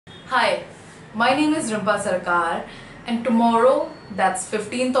Hi, my name is Rimpa Sarkar and tomorrow, that's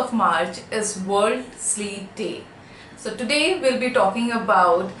 15th of March, is World Sleep Day. So today we'll be talking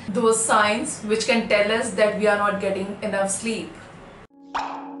about those signs which can tell us that we are not getting enough sleep.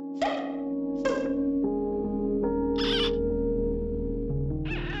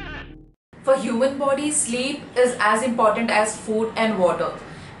 For human body, sleep is as important as food and water,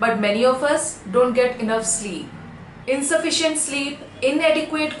 but many of us don't get enough sleep. Insufficient sleep,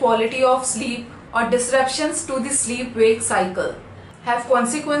 inadequate quality of sleep, or disruptions to the sleep-wake cycle have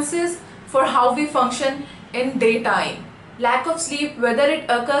consequences for how we function in daytime. Lack of sleep, whether it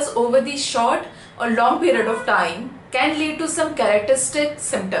occurs over the short or long period of time, can lead to some characteristic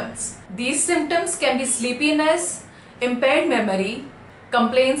symptoms. These symptoms can be sleepiness, impaired memory,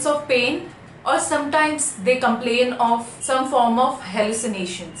 complaints of pain, or sometimes they complain of some form of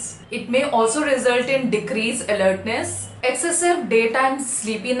hallucinations. It may also result in decreased alertness, excessive daytime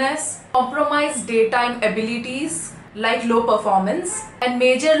sleepiness, compromised daytime abilities like low performance, and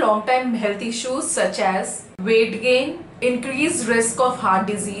major long-term health issues such as weight gain, increased risk of heart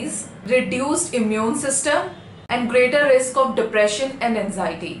disease, reduced immune system, and greater risk of depression and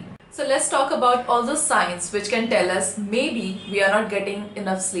anxiety. So let's talk about all those signs which can tell us maybe we are not getting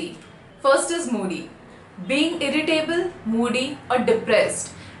enough sleep. First is moody. Being irritable, moody, or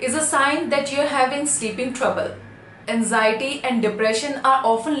depressed is a sign that you are having sleeping trouble. Anxiety and depression are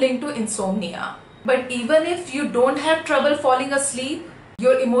often linked to insomnia. But even if you don't have trouble falling asleep,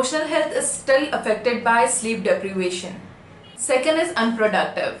 your emotional health is still affected by sleep deprivation. Second is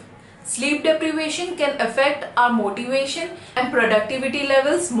unproductive. Sleep deprivation can affect our motivation and productivity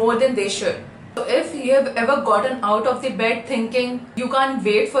levels more than they should. So if you have ever gotten out of the bed thinking you can't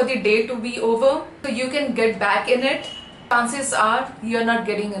wait for the day to be over so you can get back in it, chances are you're not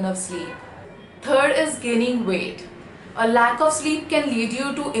getting enough sleep. Third is gaining weight. A lack of sleep can lead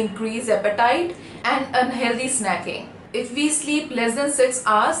you to increased appetite and unhealthy snacking. If we sleep less than 6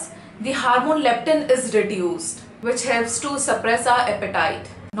 hours, the hormone leptin is reduced, which helps to suppress our appetite.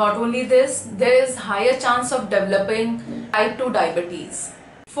 Not only this, there is higher chance of developing type 2 diabetes.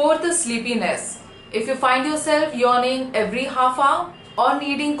 Fourth is sleepiness. If you find yourself yawning every half hour or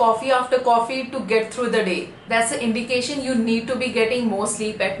needing coffee after coffee to get through the day, that's an indication you need to be getting more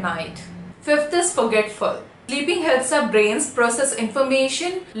sleep at night. Fifth is forgetful. Sleeping helps our brains process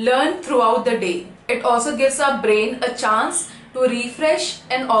information learned throughout the day. It also gives our brain a chance to refresh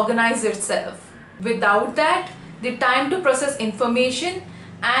and organize itself. Without that, the time to process information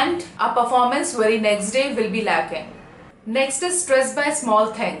and our performance very next day will be lacking. Next is stress by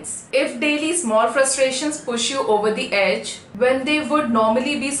small things. If daily small frustrations push you over the edge, when they would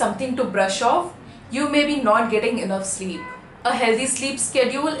normally be something to brush off, you may be not getting enough sleep. A healthy sleep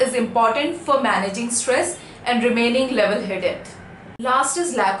schedule is important for managing stress and remaining level-headed. Last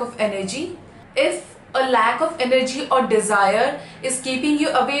is lack of energy. If a lack of energy or desire is keeping you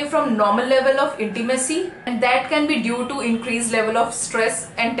away from normal level of intimacy, and that can be due to increased level of stress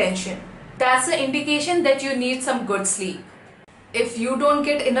and tension. That's an indication that you need some good sleep. If you don't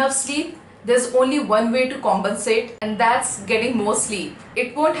get enough sleep, there's only one way to compensate, and that's getting more sleep.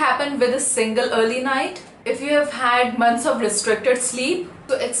 It won't happen with a single early night. If you have had months of restricted sleep,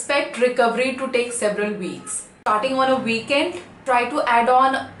 so expect recovery to take several weeks. Starting on a weekend, try to add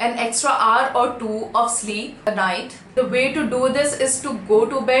on an extra hour or two of sleep a night. The way to do this is to go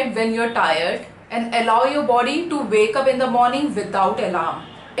to bed when you're tired and allow your body to wake up in the morning without alarm.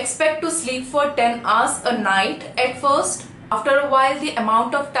 Expect to sleep for 10 hours a night at first. After a while, the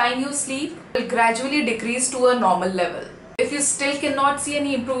amount of time you sleep will gradually decrease to a normal level. If you still cannot see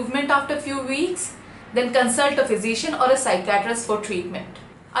any improvement after a few weeks, then consult a physician or a psychiatrist for treatment.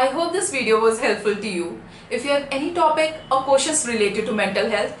 I hope this video was helpful to you. If you have any topic or questions related to mental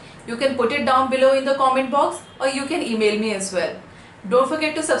health, you can put it down below in the comment box or you can email me as well. Don't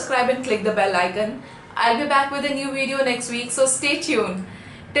forget to subscribe and click the bell icon. I'll be back with a new video next week, so stay tuned.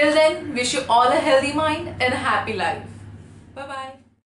 Till then, wish you all a healthy mind and a happy life. Bye-bye.